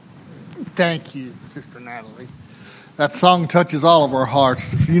Thank you, Sister Natalie. That song touches all of our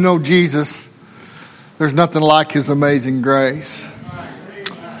hearts. If you know Jesus, there's nothing like His amazing grace.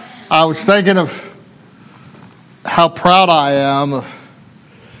 I was thinking of how proud I am of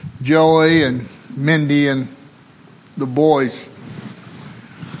Joey and Mindy and the boys.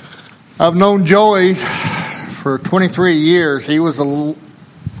 I've known Joey for 23 years. He was a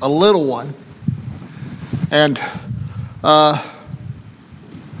little one. And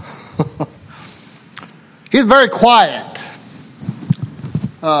he's very quiet.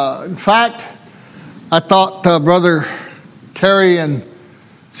 In fact, I thought Brother Terry and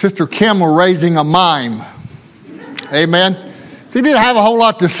Sister Kim were raising a mime. Amen. So he didn't have a whole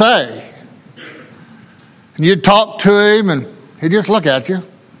lot to say. And you'd talk to him and he'd just look at you.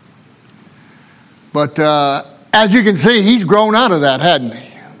 But as you can see, he's grown out of that, hadn't he?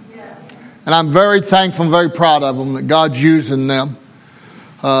 And I'm very thankful and very proud of them that God's using them.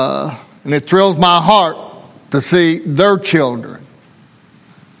 And it thrills my heart to see their children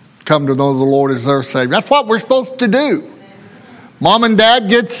come to know the Lord as their Savior. That's what we're supposed to do. Mom and Dad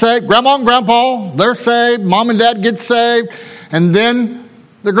get saved. Grandma and Grandpa, they're saved. Mom and Dad get saved. And then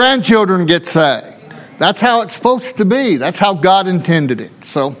the grandchildren get saved. That's how it's supposed to be. That's how God intended it.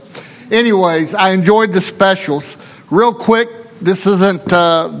 So anyways, I enjoyed the specials. Real quick, this isn't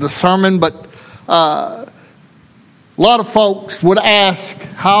the sermon, but a lot of folks would ask,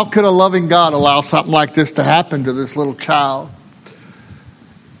 how could a loving God allow something like this to happen to this little child?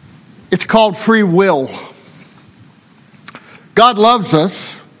 It's called free will. God loves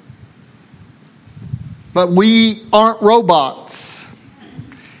us, but we aren't robots.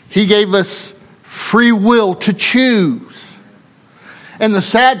 He gave us free will to choose. And the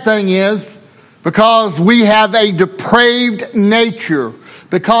sad thing is, because we have a depraved nature,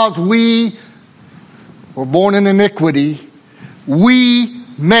 because we were born in iniquity, we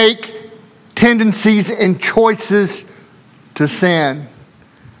make tendencies and choices to sin.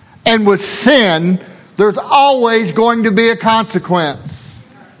 And with sin, there's always going to be a consequence.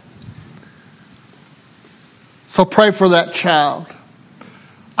 So pray for that child.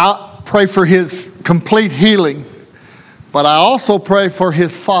 I pray for his complete healing, but I also pray for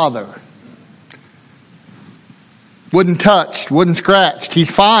his father. Wouldn't touched, wouldn't scratched.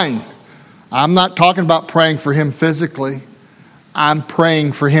 He's fine. I'm not talking about praying for him physically. I'm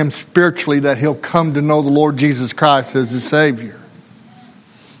praying for him spiritually, that he'll come to know the Lord Jesus Christ as his Savior.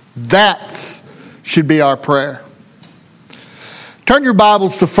 That should be our prayer. Turn your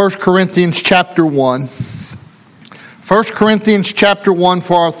Bibles to 1 Corinthians chapter 1. 1 Corinthians chapter 1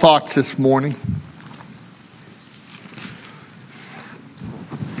 for our thoughts this morning.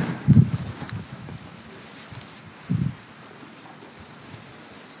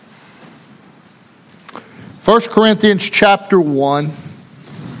 First Corinthians chapter 1.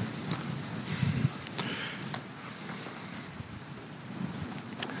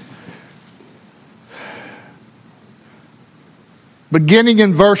 Beginning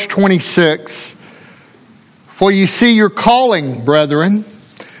in verse 26. For you see your calling, brethren,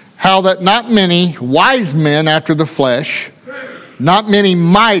 how that not many wise men after the flesh, not many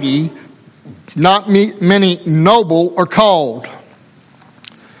mighty, not many noble are called.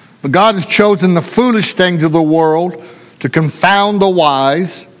 But God has chosen the foolish things of the world to confound the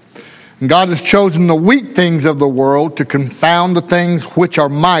wise. And God has chosen the weak things of the world to confound the things which are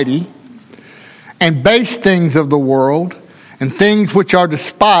mighty. And base things of the world, and things which are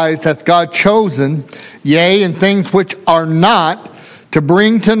despised hath God chosen, yea, and things which are not, to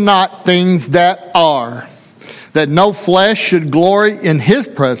bring to naught things that are, that no flesh should glory in his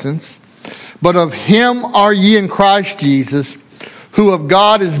presence. But of him are ye in Christ Jesus, who of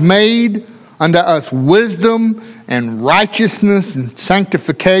God is made unto us wisdom and righteousness and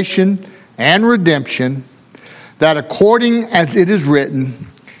sanctification and redemption, that according as it is written,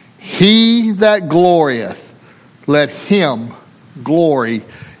 he that glorieth, let him glory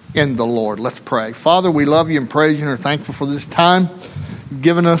in the Lord. Let's pray. Father, we love you and praise you and are thankful for this time you've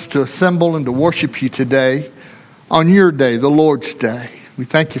given us to assemble and to worship you today on your day, the Lord's day. We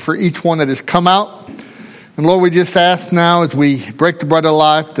thank you for each one that has come out. And Lord, we just ask now as we break the bread of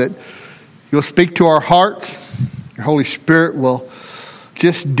life that you'll speak to our hearts. Your Holy Spirit will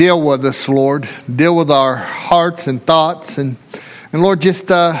just deal with us, Lord. Deal with our hearts and thoughts. And Lord, just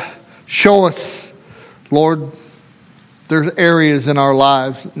show us, Lord, there's areas in our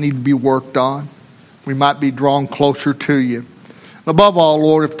lives that need to be worked on. We might be drawn closer to you. Above all,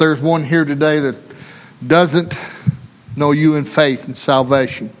 Lord, if there's one here today that doesn't know you in faith and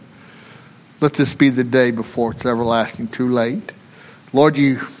salvation, let this be the day before it's everlasting too late. Lord,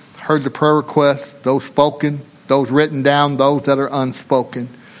 you heard the prayer requests, those spoken, those written down, those that are unspoken.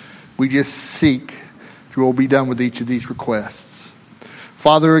 we just seek your will be done with each of these requests.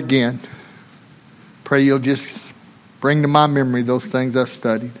 Father, again, pray you'll just bring to my memory those things I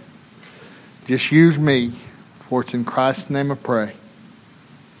studied. Just use me, for it's in Christ's name I pray.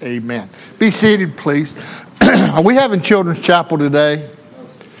 Amen. Be seated, please. Are we having children's chapel today?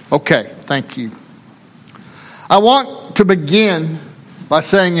 Okay, thank you. I want to begin by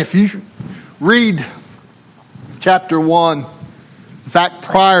saying if you read chapter 1, in fact,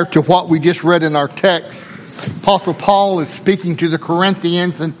 prior to what we just read in our text, Apostle Paul is speaking to the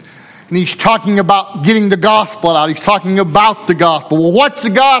Corinthians and he's talking about getting the gospel out. He's talking about the gospel. Well, what's the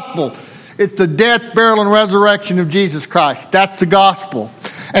gospel? It's the death, burial, and resurrection of Jesus Christ. That's the gospel.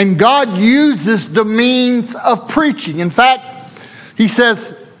 And God uses the means of preaching. In fact, he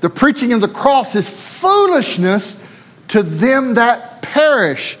says the preaching of the cross is foolishness to them that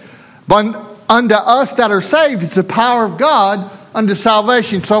perish. But unto us that are saved, it's the power of God unto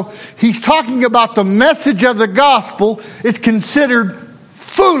salvation. So he's talking about the message of the gospel. It's considered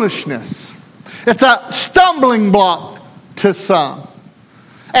foolishness. It's a stumbling block to some.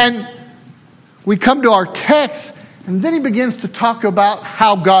 And we come to our text, and then he begins to talk about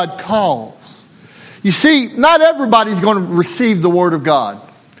how God calls. You see, not everybody's going to receive the word of God.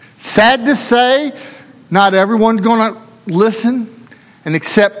 Sad to say, not everyone's going to listen and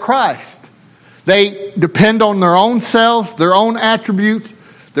accept Christ. They depend on their own selves, their own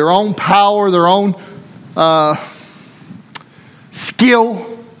attributes, their own power, their own skill,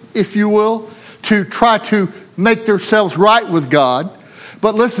 if you will, to try to make themselves right with God.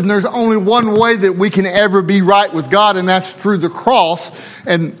 But listen, there's only one way that we can ever be right with God, and that's through the cross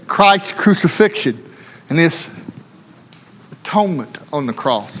and Christ's crucifixion and his atonement on the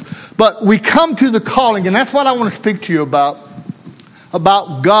cross. But we come to the calling, and that's what I want to speak to you about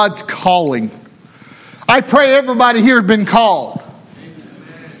God's calling. I pray everybody here has been called.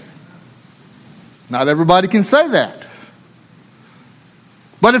 Not everybody can say that.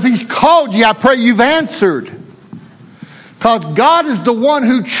 But if he's called you, I pray you've answered. Because God is the one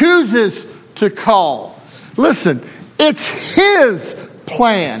who chooses to call. Listen, it's his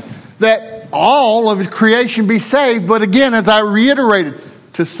plan that all of his creation be saved. But again, as I reiterated,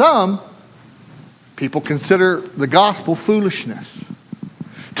 to some, people consider the gospel foolishness.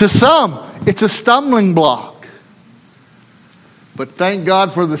 To some, it's a stumbling block. But thank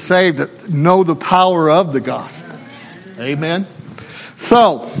God for the saved that know the power of the gospel. Amen.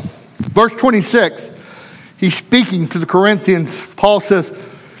 So, verse 26. He's speaking to the Corinthians. Paul says,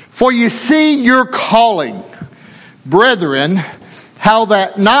 for you see your calling, brethren, how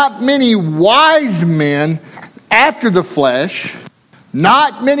that not many wise men after the flesh,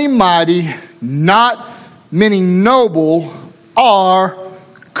 not many mighty, not many noble are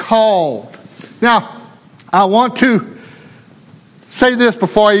called. Now, I want to say this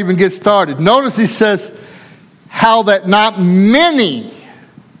before I even get started. Notice he says, how that not many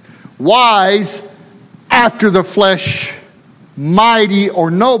wise after the flesh, mighty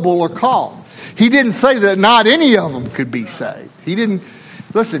or noble are called. He didn't say that not any of them could be saved. He didn't.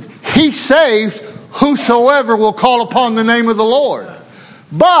 Listen, he saves whosoever will call upon the name of the Lord.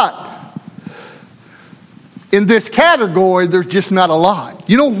 But in this category, there's just not a lot.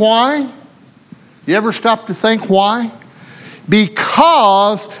 You know why? You ever stop to think why?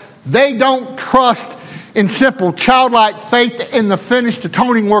 Because they don't trust in simple childlike faith in the finished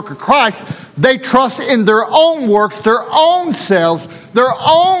atoning work of Christ. They trust in their own works, their own selves, their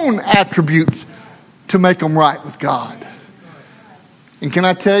own attributes to make them right with God. And can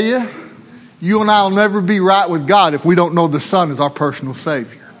I tell you, you and I will never be right with God if we don't know the Son as our personal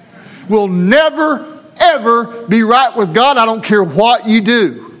Savior. We'll never, ever be right with God. I don't care what you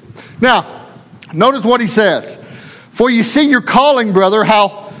do. Now, notice what he says. For you see your calling, brethren,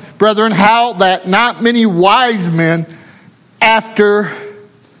 how that not many wise men after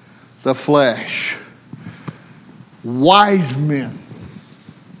the flesh. Wise men.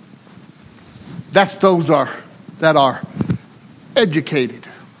 That's those that are educated.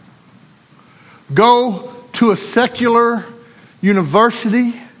 Go to a secular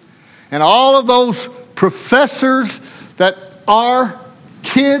university and all of those professors that are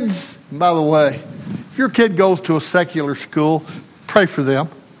kids. And by the way, if your kid goes to a secular school, pray for them.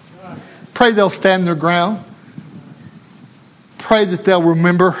 Pray they'll stand their ground. Pray that they'll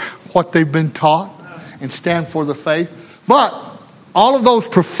remember what they've been taught and stand for the faith. But all of those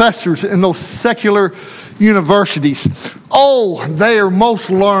professors in those secular universities, they are most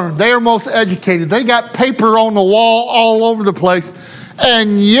learned. They are most educated. They got paper on the wall all over the place.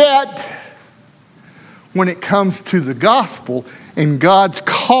 And yet, when it comes to the gospel and God's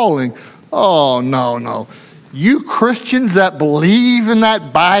calling, no. You Christians that believe in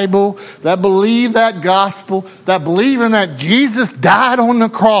that Bible, that believe that gospel, that believe in that Jesus died on the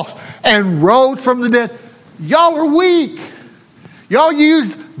cross and rose from the dead, y'all are weak. Y'all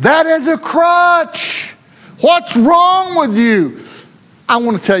use that as a crutch. What's wrong with you? I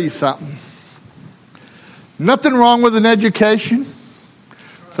want to tell you something. Nothing wrong with an education.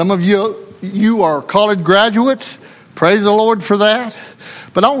 Some of you are college graduates. Praise the Lord for that.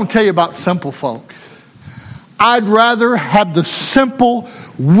 But I want to tell you about simple folk. I'd rather have the simple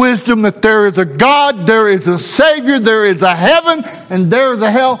wisdom that there is a God, there is a Savior, there is a heaven, and there is a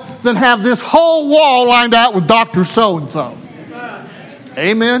hell, than have this whole wall lined out with Dr. So-and-so.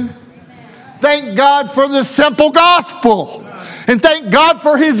 Amen. Thank God for the simple gospel. And thank God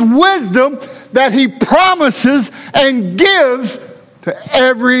for His wisdom that He promises and gives to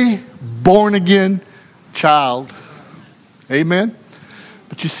every born-again child. Amen.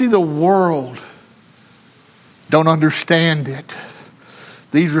 But you see, the world don't understand it.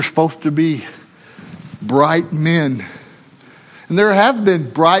 These are supposed to be bright men. And there have been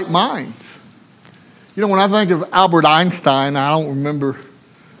bright minds. You know, when I think of Albert Einstein, I don't remember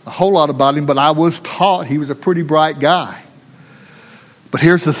a whole lot about him, but I was taught he was a pretty bright guy. But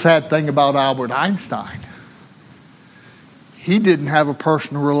here's the sad thing about Albert Einstein. He didn't have a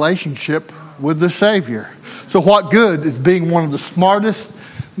personal relationship with the Savior. So what good is being one of the smartest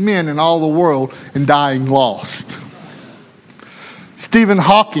men in all the world and dying lost? Stephen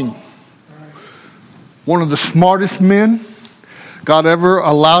Hawking, one of the smartest men God ever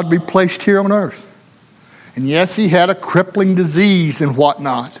allowed to be placed here on earth. And yes, he had a crippling disease and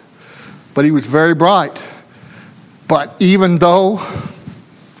whatnot, but he was very bright. But even though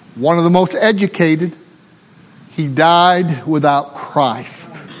one of the most educated, he died without Christ.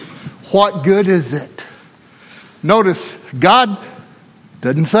 What good is it? Notice, God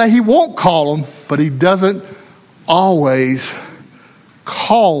doesn't say He won't call them, but He doesn't always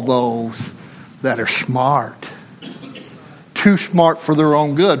call those that are smart. Too smart for their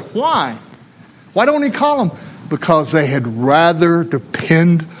own good. Why? Why don't He call them? Because they had rather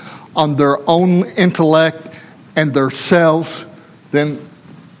depend on their own intellect and their selves than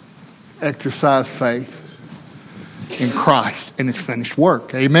exercise faith in Christ and His finished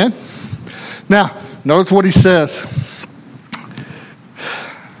work. Amen? Now, notice what He says.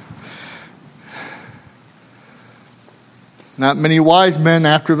 Not many wise men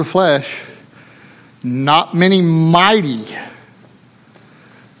after the flesh, not many mighty,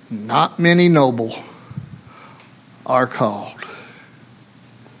 not many noble are called.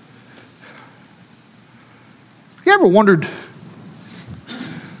 You ever wondered,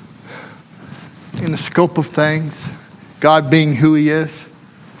 in the scope of things, God being who He is,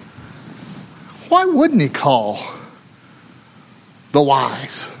 why wouldn't He call the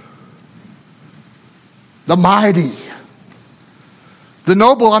wise, the mighty, the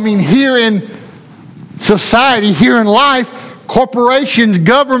noble? I mean, here in society, here in life, corporations,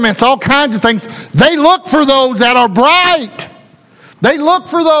 governments, all kinds of things, they look for those that are bright. They look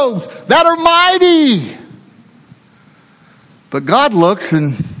for those that are mighty. But God looks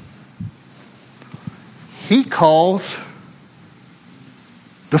and He calls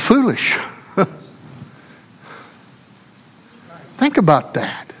the foolish. Think about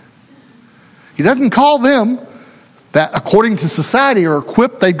that. He doesn't call them that according to society are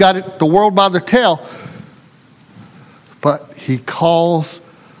equipped, they've got the world by their tail. But He calls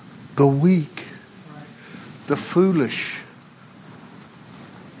the weak, the foolish,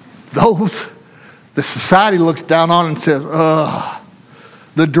 those the society looks down on and says, ugh,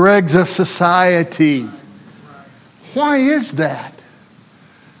 the dregs of society. Why is that?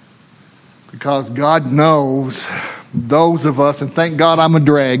 Because God knows those of us, and thank God I'm a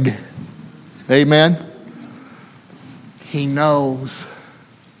dreg. Amen. He knows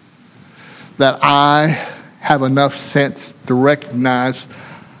that I have enough sense to recognize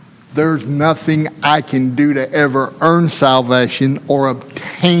there's nothing I can do to ever earn salvation or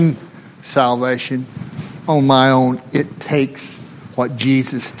obtain salvation on my own. It takes what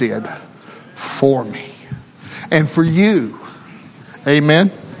Jesus did for me and for you.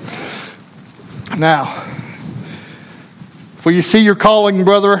 Amen. Now, for you see your calling,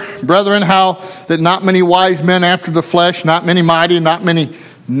 brethren, how that not many wise men after the flesh, not many mighty, not many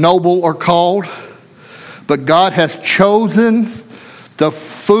noble are called, but God has chosen the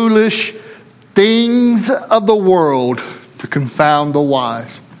foolish things of the world to confound the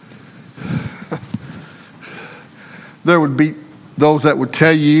wise. There would be those that would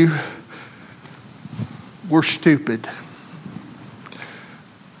tell you we're stupid.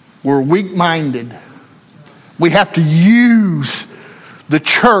 We're weak-minded. We have to use the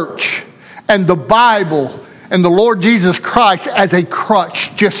church and the Bible and the Lord Jesus Christ as a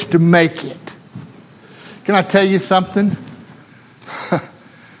crutch just to make it. Can I tell you something?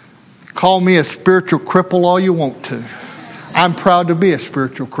 Call me a spiritual cripple all you want to. I'm proud to be a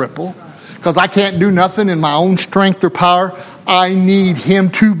spiritual cripple because I can't do nothing in my own strength or power. I need him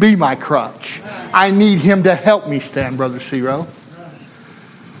to be my crutch. I need him to help me stand, Brother Ciro.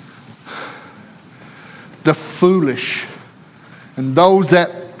 The foolish and those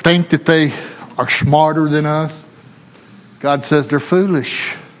that think that they are smarter than us, God says they're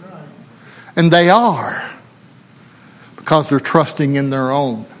foolish. And they are. Because they're trusting in their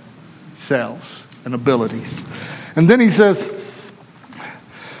own selves and abilities. And then he says,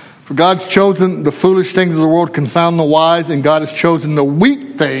 for God's chosen the foolish things of the world, confound the wise, and God has chosen the weak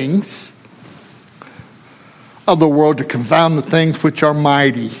things of the world to confound the things which are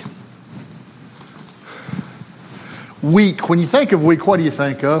mighty. Weak. When you think of weak, what do you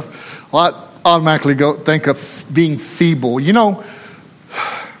think of? Well, I automatically think of being feeble. You know,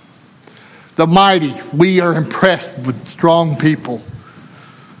 the mighty, we are impressed with strong people.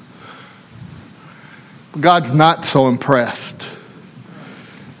 But God's not so impressed.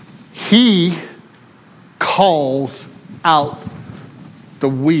 He calls out the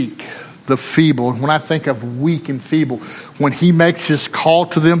weak, the feeble. And when I think of weak and feeble, when he makes his call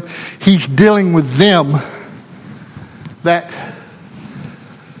to them, he's dealing with them that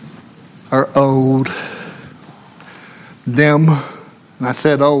are old. Them, and I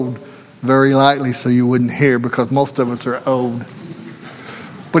said old very lightly so you wouldn't hear, because most of us are old.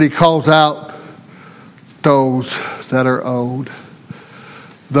 But he calls out those that are old,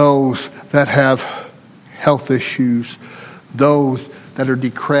 those that have health issues, those that are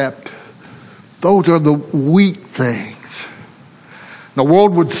decrepit. Those are the weak things. The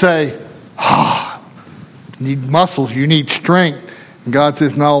world would say, you need muscles, you need strength. And God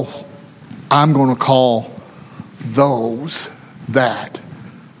says, no, I'm going to call those that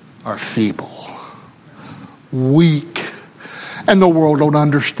are feeble, weak, and the world don't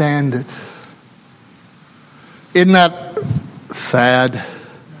understand it. Isn't that sad?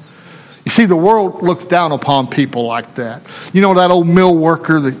 You see, the world looks down upon people like that. You know that old mill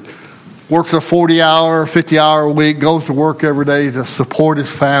worker that works a 40-hour, 50-hour week, goes to work every day to support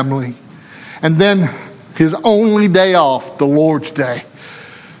his family. And then his only day off, the Lord's Day,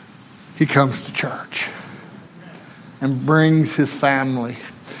 he comes to church and brings his family.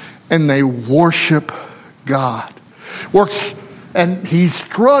 And they worship God. Works, and he's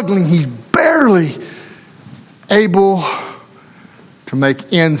struggling. He's barely able to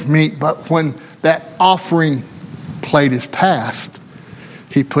make ends meet. But when that offering plate is passed,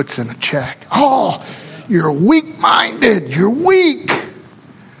 he puts in a check. Oh, you're weak-minded. You're weak.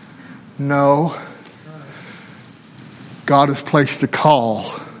 No. God has placed a call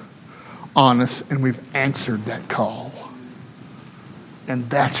on us, and we've answered that call. And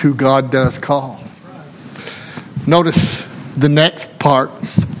that's who God does call. Notice the next part.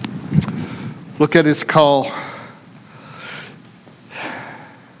 Look at his call.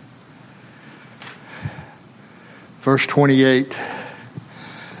 Verse 28.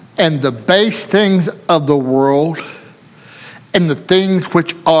 And the base things of the world and the things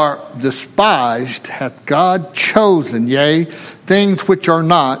which are despised hath God chosen, yea, things which are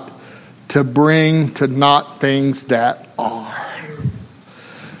not, to bring to naught things that are.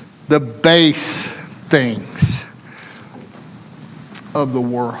 The base things of the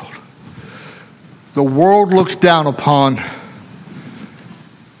world. The world looks down upon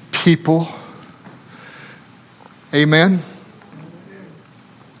people. Amen.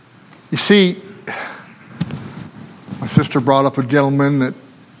 You see, my sister brought up a gentleman that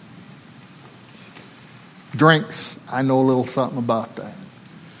drinks. I know a little something about that.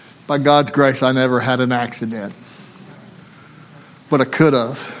 By God's grace, I never had an accident. But I could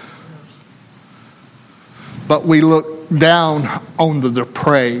have. But we look down on the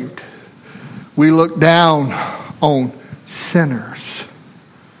depraved. We look down on sinners.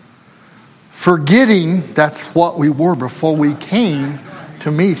 Forgetting that's what we were before we came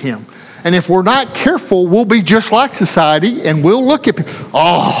to meet him. And if we're not careful, we'll be just like society, and we'll look at people.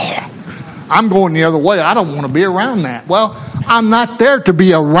 Oh, I'm going the other way. I don't want to be around that. Well, I'm not there to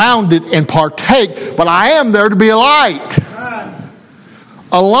be around it and partake, but I am there to be a light.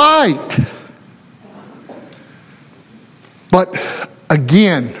 A light. But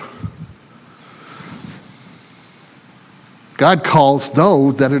again, God calls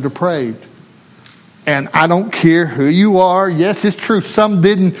those that are depraved. And I don't care who you are. Yes, it's true. Some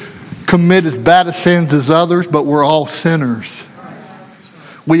didn't commit as bad a sins as others, but we're all sinners.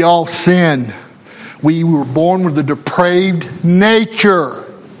 We all sin. We were born with a depraved nature.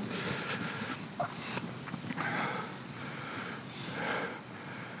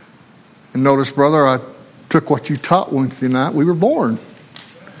 And notice, brother, I took what you taught Wednesday night. We were born.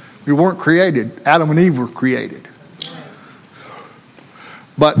 We weren't created. Adam and Eve were created.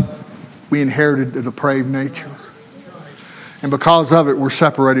 But we inherited a depraved nature. And because of it, we're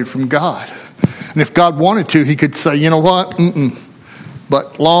separated from God. And if God wanted to, he could say, you know what?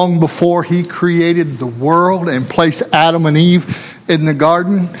 But long before he created the world and placed Adam and Eve in the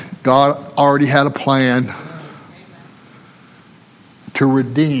garden, God already had a plan to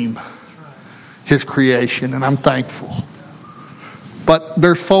redeem his creation. And I'm thankful. But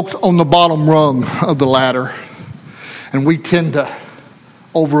there's folks on the bottom rung of the ladder. And we tend to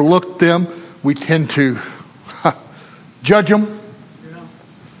overlook them. We tend to judge them.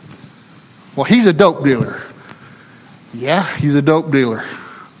 Well, he's a dope dealer. Yeah, he's a dope dealer.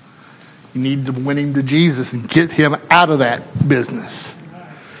 You need to win him to Jesus and get him out of that business.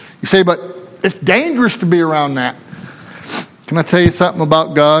 You say, but it's dangerous to be around that. Can I tell you something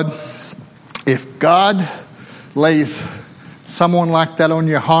about God? If God lays someone like that on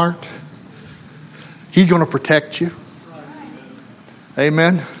your heart, he's going to protect you.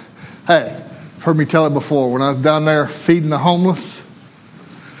 Amen. Hey, you've heard me tell it before. When I was down there feeding the homeless,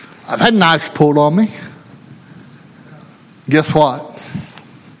 I've had knives pulled on me. Guess what?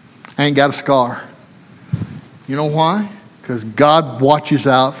 I ain't got a scar. You know why? Because God watches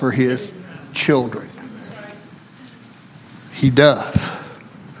out for his children. He does.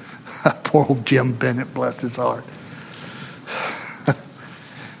 Poor old Jim Bennett, bless his heart.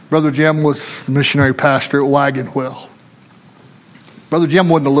 Brother Jim was the missionary pastor at Wagon Wheel. Brother Jim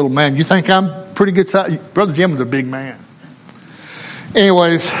wasn't a little man. You think I'm pretty good size? Brother Jim was a big man.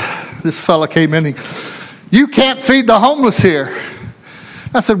 Anyways, this fella came in. You can't feed the homeless here.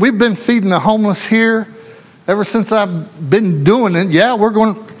 I said, we've been feeding the homeless here ever since I've been doing it. Yeah, we're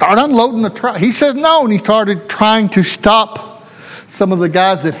going to start unloading the truck. He said no, and he started trying to stop some of the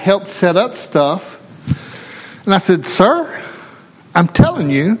guys that helped set up stuff. And I said, sir, I'm telling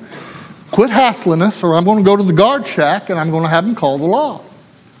you, quit hassling us, or I'm going to go to the guard shack and I'm going to have them call the law.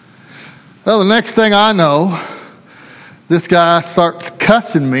 Well, the next thing I know, this guy starts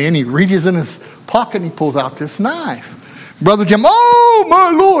cussing me, and he reaches in his pocket and he pulls out this knife. Brother Jim, oh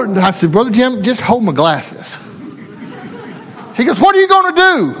my Lord. And I said, Brother Jim, just hold my glasses. He goes, what are you going to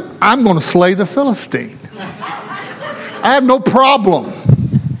do? I'm going to slay the Philistine. I have no problem.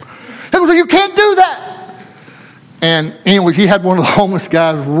 He goes, you can't do that. And anyways, he had one of the homeless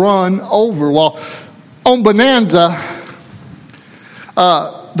guys run over. Well, on Bonanza,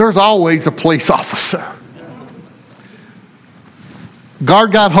 there's always a police officer.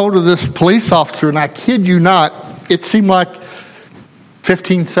 Guard got hold of this police officer, and I kid you not, it seemed like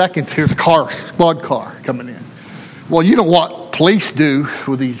 15 seconds, here's a car, squad car coming in. Well, you know what police do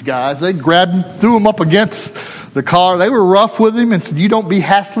with these guys. They grabbed him, threw him up against the car. They were rough with him and said, you don't be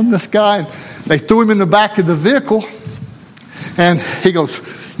hassling this guy. And they threw him in the back of the vehicle. And he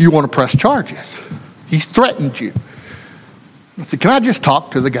goes, you want to press charges? He's threatened you. I said, can I just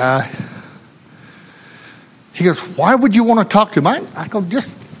talk to the guy? He goes, why would you want to talk to him? I go,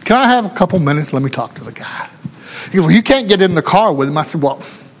 can I have a couple minutes? Let me talk to the guy. He goes, well, you can't get in the car with him. I said, well,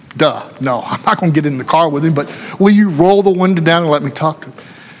 duh, no, I'm not going to get in the car with him, but will you roll the window down and let me talk to him?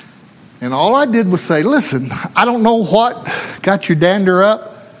 And all I did was say, listen, I don't know what got your dander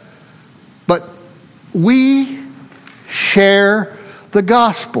up, but we share the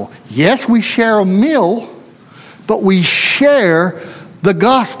gospel. Yes, we share a meal, but we share the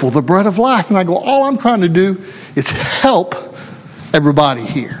gospel, the bread of life. And I go, all I'm trying to do is help everybody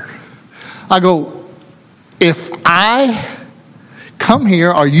here. I go, if I come here,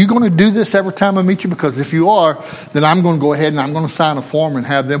 are you going to do this every time I meet you? Because if you are, then I'm going to go ahead and I'm going to sign a form and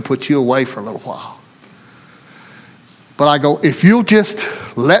have them put you away for a little while. But I go, if you'll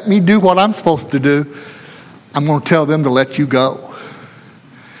just let me do what I'm supposed to do, I'm going to tell them to let you go.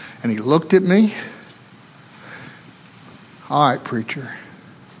 And he looked at me. All right, preacher.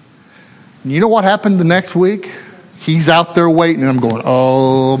 And you know what happened the next week? He's out there waiting, and I'm going,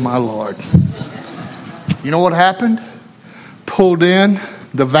 oh, my Lord. You know what happened? Pulled in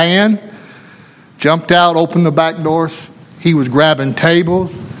the van, jumped out, opened the back doors. He was grabbing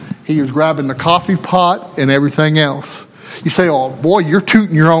tables. He was grabbing the coffee pot and everything else. You say, oh, boy, you're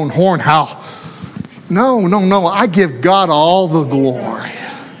tooting your own horn. How? No. I give God all the glory.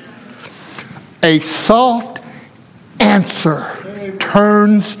 A soft answer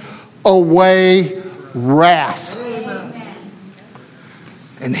turns away wrath.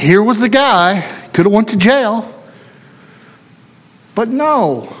 And here was the guy, could have went to jail. But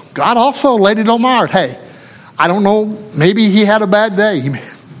no, God also laid it on my heart. Hey, I don't know, maybe he had a bad day.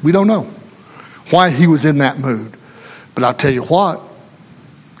 We don't know why he was in that mood. But I'll tell you what,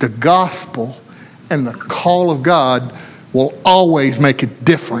 the gospel and the call of God will always make a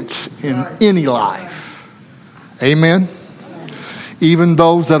difference in any life. Amen? Even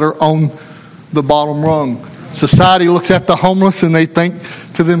those that are on the bottom rung. Society looks at the homeless and they think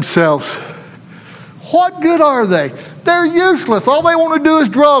to themselves, what good are they? They're useless. All they want to do is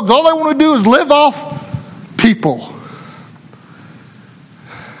drugs. All they want to do is live off people.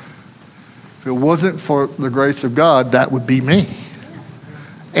 If it wasn't for the grace of God, that would be me.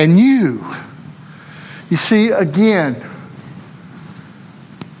 And you. You see, again,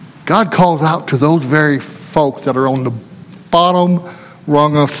 God calls out to those very folks that are on the bottom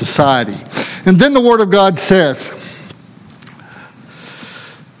rung of society. And then the Word of God says,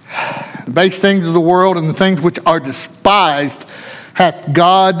 the base things of the world and the things which are despised hath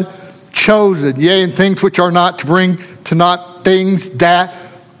God chosen, yea, and things which are not, to bring to naught things that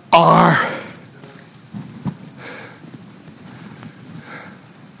are.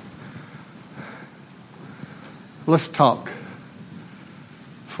 Let's talk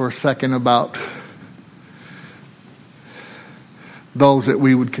for a second about those that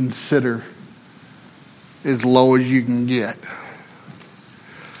we would consider as low as you can get.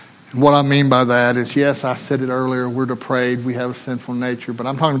 And what I mean by that is, yes, I said it earlier, we're depraved, we have a sinful nature, but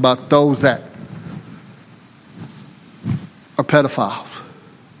I'm talking about those that are pedophiles,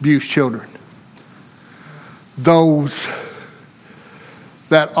 abuse children, those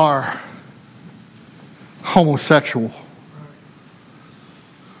that are homosexual,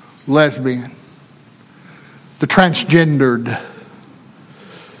 lesbian, the transgendered.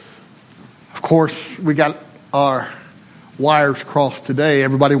 Of course, we got our wires crossed today.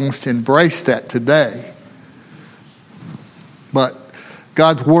 Everybody wants to embrace that today. But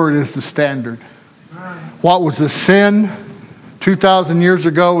God's word is the standard. What was a sin 2,000 years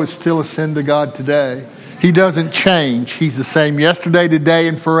ago is still a sin to God today. He doesn't change. He's the same yesterday, today,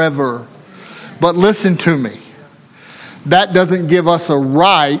 and forever. But listen to me. That doesn't give us a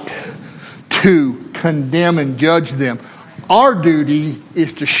right to condemn and judge them. Our duty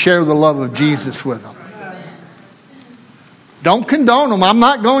is to share the love of Jesus with them. Don't condone them. I'm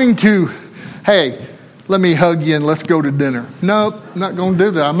not going to, hey, let me hug you and let's go to dinner. Nope, not going to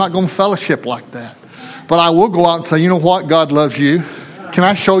do that. I'm not going to fellowship like that. But I will go out and say, you know what? God loves you. Can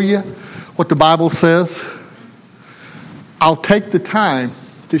I show you what the Bible says? I'll take the time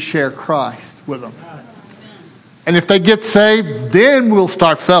to share Christ with them. And if they get saved, then we'll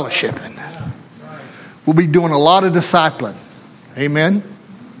start fellowshipping. We'll be doing a lot of discipling. Amen?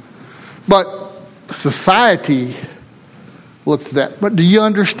 But society looks at that. But do you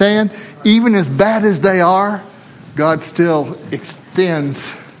understand? Even as bad as they are, God still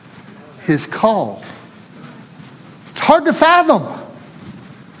extends his call. It's hard to fathom.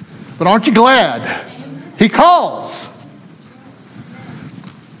 But aren't you glad? He calls.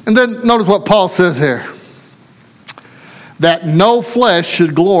 And then notice what Paul says here. That no flesh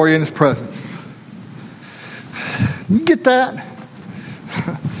should glory in his presence. You get that?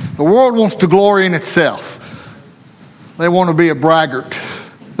 The world wants to glory in itself. They want to be a braggart.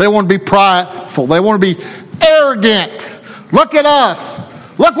 They want to be prideful. They want to be arrogant. Look at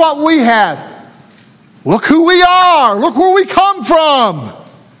us. Look what we have. Look who we are. Look where we come from.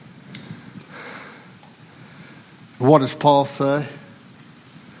 What does Paul say?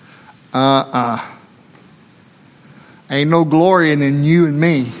 Ain't no glorying in you and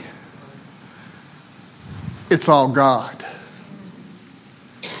me. It's all God.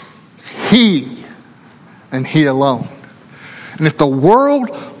 He and He alone. And if the world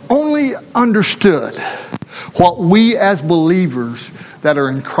only understood what we as believers that are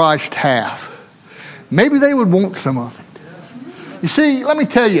in Christ have, maybe they would want some of it. You see, let me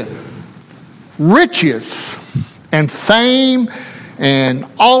tell you, riches and fame and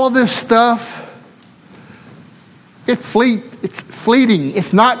all of this stuff, it's fleeting.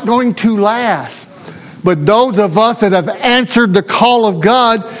 It's not going to last. But those of us that have answered the call of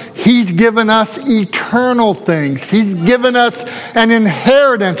God, He's given us eternal things. He's given us an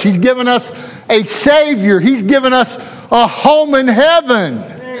inheritance. He's given us a Savior. He's given us a home in heaven.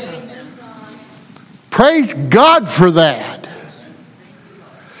 Praise God for that.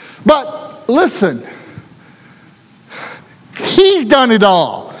 But listen, He's done it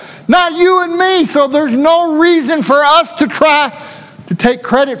all. Not you and me. So there's no reason for us to try to take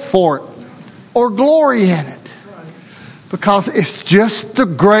credit for it or glory in it. Because it's just the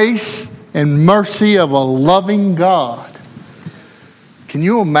grace and mercy of a loving God. Can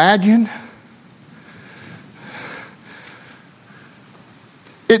you imagine?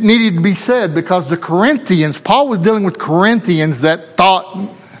 It needed to be said because the Corinthians, Paul was dealing with Corinthians that thought,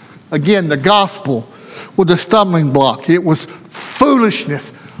 again, the gospel was a stumbling block. It was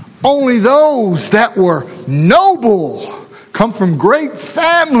foolishness. Only those that were noble, come from great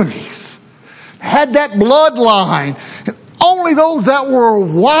families, had that bloodline. And only those that were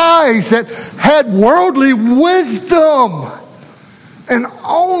wise, that had worldly wisdom. And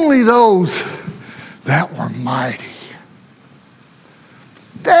only those that were mighty.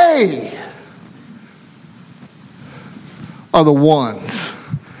 They are the ones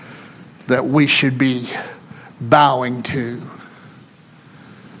that we should be bowing to.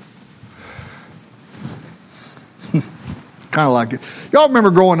 Kind of like it. Y'all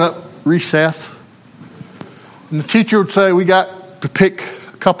remember growing up, recess? And the teacher would say, we got to pick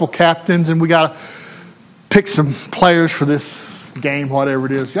a couple captains and we got to pick some players for this game, whatever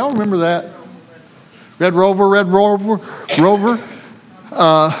it is. Y'all remember that? Red Rover.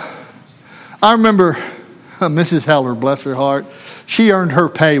 I remember Mrs. Heller, bless her heart. She earned her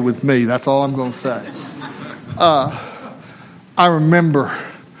pay with me. That's all I'm going to say. I remember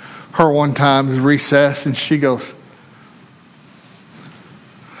her one time at recess, and she goes,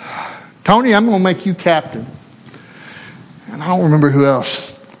 Tony, I'm going to make you captain. And I don't remember who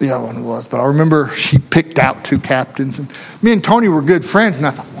else the other one was, but I remember she picked out two captains. And me and Tony were good friends, and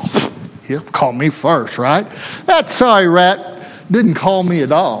I thought, well, he'll call me first, right? That sorry rat didn't call me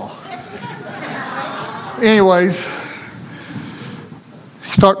at all. Anyways,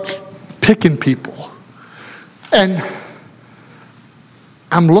 start picking people. And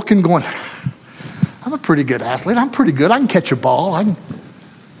I'm looking going, I'm a pretty good athlete. I'm pretty good. I can catch a ball.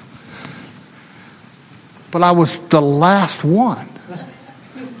 But I was the last one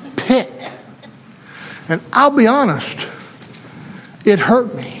picked. And I'll be honest, it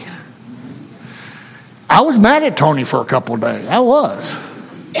hurt me. I was mad at Tony for a couple of days. I was.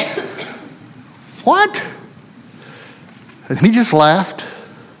 What? And he just laughed.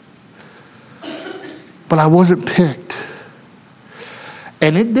 But I wasn't picked.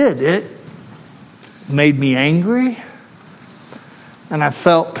 And it did. It made me angry. And I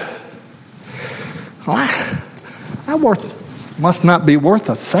felt, well, that must not be worth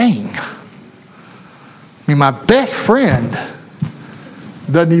a thing. I mean, my best friend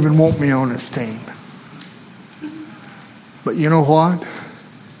doesn't even want me on his team. But you know what?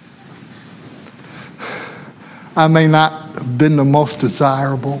 I may not have been the most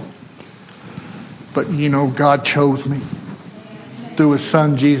desirable, but you know, God chose me through His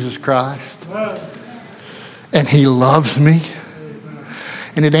Son, Jesus Christ. And He loves me.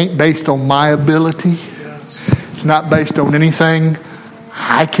 And it ain't based on my ability. It's not based on anything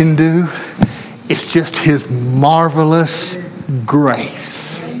I can do. It's just His marvelous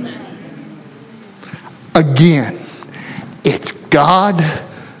grace. Again, it's God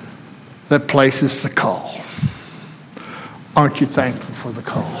that places the call. Aren't you thankful for the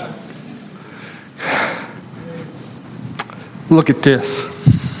call? Look at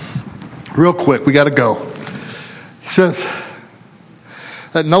this. Real quick, we got to go. He says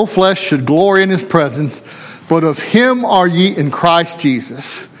that no flesh should glory in His presence, but of Him are ye in Christ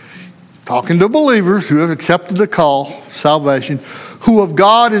Jesus. Talking to believers who have accepted the call, salvation, who of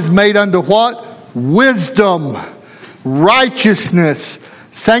God is made unto what? Wisdom, righteousness,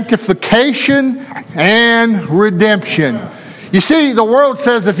 sanctification, and redemption. You see, the world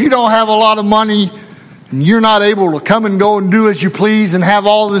says if you don't have a lot of money, and you're not able to come and go and do as you please and have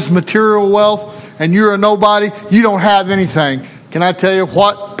all this material wealth, and you're a nobody, you don't have anything. Can I tell you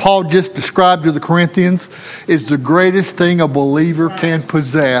what Paul just described to the Corinthians is the greatest thing a believer can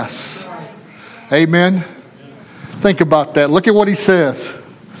possess. Amen? Think about that. Look at what he says.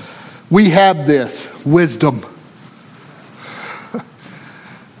 We have this wisdom.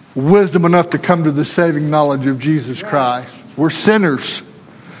 Wisdom enough to come to the saving knowledge of Jesus Christ. We're sinners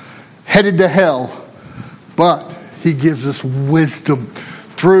headed to hell, but He gives us wisdom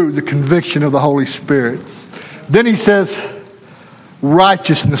through the conviction of the Holy Spirit. Then he says,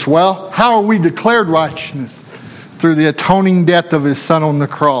 righteousness. Well, how are we declared righteousness? Through the atoning death of His Son on the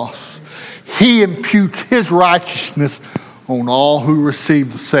cross. He imputes His righteousness on all who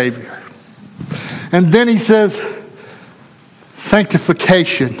receive the Savior. And then he says,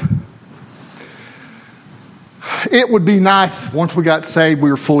 sanctification. It would be nice once we got saved, we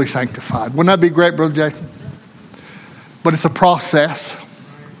were fully sanctified. Wouldn't that be great, Brother Jason? But it's a process.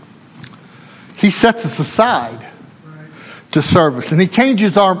 He sets us aside to service. And He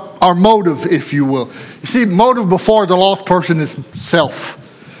changes our motive, if you will. You see, motive before the lost person is self.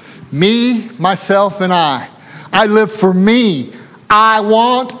 Me, myself, and I. I live for me. I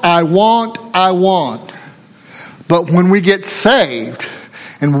want. But when we get saved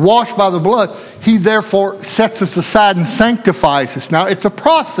and washed by the blood, He therefore sets us aside and sanctifies us. Now, it's a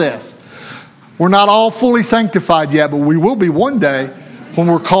process. We're not all fully sanctified yet, but we will be one day. when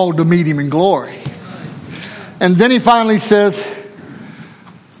we're called to meet him in glory. And then he finally says,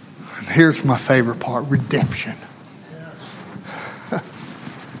 here's my favorite part, redemption.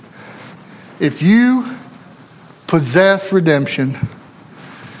 If you possess redemption,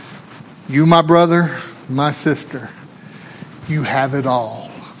 you, my brother, my sister, you have it all.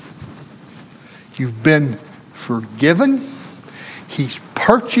 You've been forgiven. He's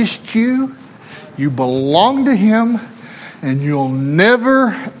purchased you. You belong to him. And you'll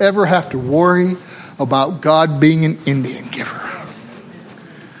never, ever have to worry about God being an Indian giver.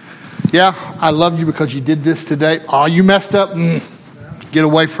 Yeah, I love you because you did this today. Oh, you messed up. Get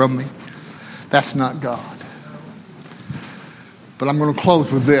away from me. That's not God. But I'm going to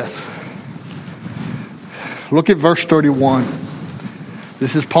close with this. Look at verse 31.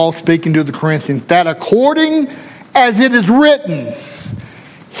 This is Paul speaking to the Corinthians. That according as it is written,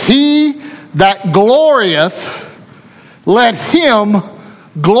 he that glorieth, let him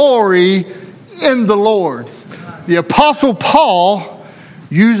glory in the Lord. The Apostle Paul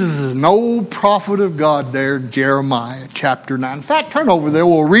uses an old prophet of God there in Jeremiah chapter 9. In fact, turn over there.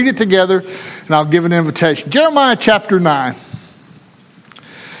 We'll read it together and I'll give an invitation. Jeremiah chapter 9.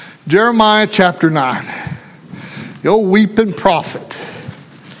 Jeremiah chapter 9. The old weeping prophet.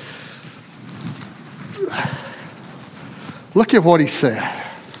 Look at what he said.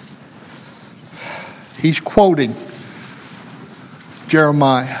 He's quoting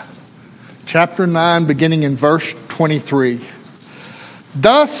Jeremiah chapter 9, beginning in verse 23.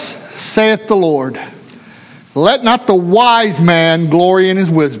 Thus saith the Lord, let not the wise man glory in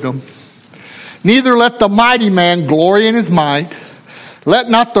his wisdom, neither let the mighty man glory in his might, let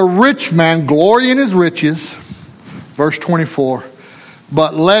not the rich man glory in his riches. Verse 24.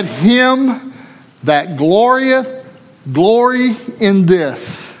 But let him that glorieth glory in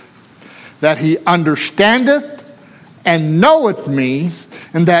this, that he understandeth and knoweth me,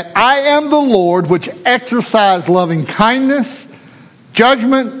 and that I am the Lord which exercise loving kindness,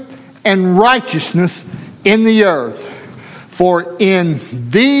 judgment, and righteousness in the earth. For in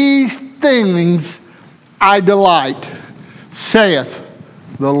these things I delight,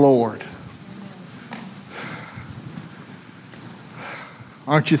 saith the Lord.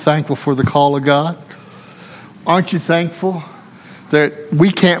 Aren't you thankful for the call of God? Aren't you thankful that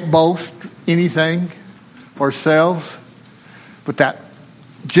we can't boast anything ourselves, but that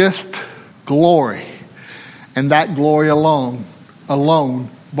just glory, and that glory alone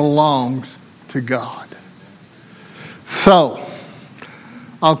belongs to God. So,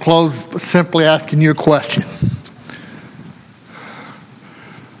 I'll close by simply asking you a question.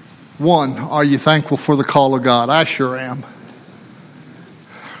 One, are you thankful for the call of God? I sure am.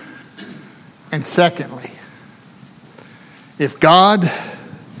 And secondly, if God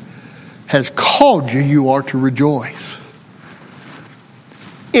has called you, you are to rejoice.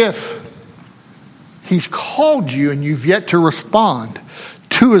 If he's called you and you've yet to respond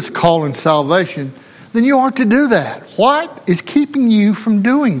to his call in salvation, then you are to do that. What is keeping you from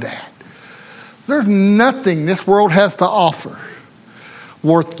doing that? There's nothing this world has to offer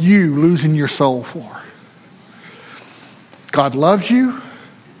worth you losing your soul for. God loves you.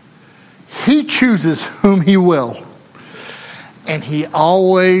 He chooses whom he will. And he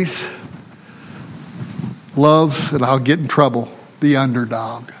always loves, and I'll get in trouble, the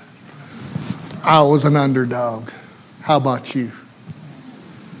underdog. I was an underdog. How about you?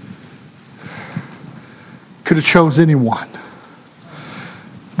 Could have chose anyone.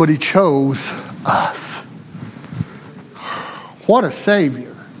 But he chose us. What a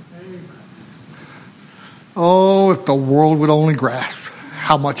Savior. Oh, if the world would only grasp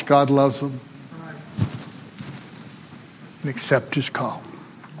how much God loves them and accept his call.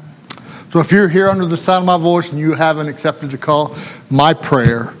 So if you're here under the sound of my voice and you haven't accepted the call, my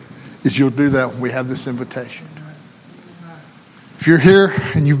prayer is you'll do that when we have this invitation. If you're here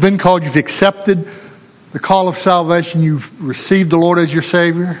and you've been called, you've accepted the call of salvation, you've received the Lord as your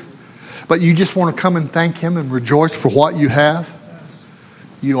Savior, but you just want to come and thank him and rejoice for what you have,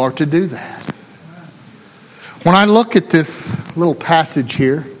 you are to do that. When I look at this little passage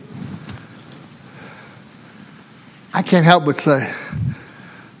here, I can't help but say,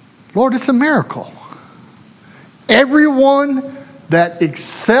 Lord, it's a miracle. Everyone that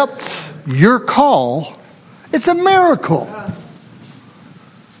accepts your call, it's a miracle.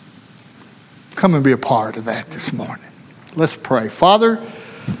 Come and be a part of that this morning. Let's pray. Father,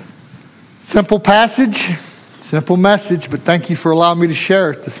 simple passage, simple message, but thank you for allowing me to share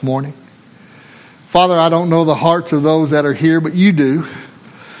it this morning. Father, I don't know the hearts of those that are here, but you do.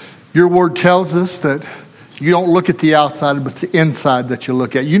 Your word tells us that you don't look at the outside, but the inside that you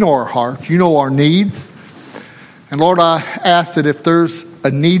look at. You know our hearts. You know our needs. And Lord, I ask that if there's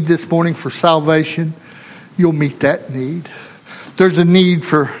a need this morning for salvation, you'll meet that need. If there's a need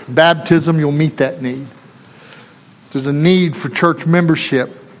for baptism, you'll meet that need. If there's a need for church membership,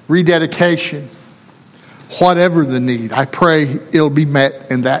 rededication, whatever the need, I pray it'll be met,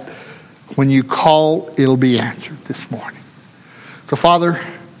 and that when you call, it'll be answered this morning. So, Father,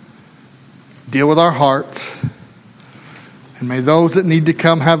 deal with our hearts, and may those that need to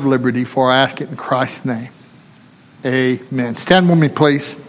come have liberty, for I ask it in Christ's name. Amen. Stand with me, please.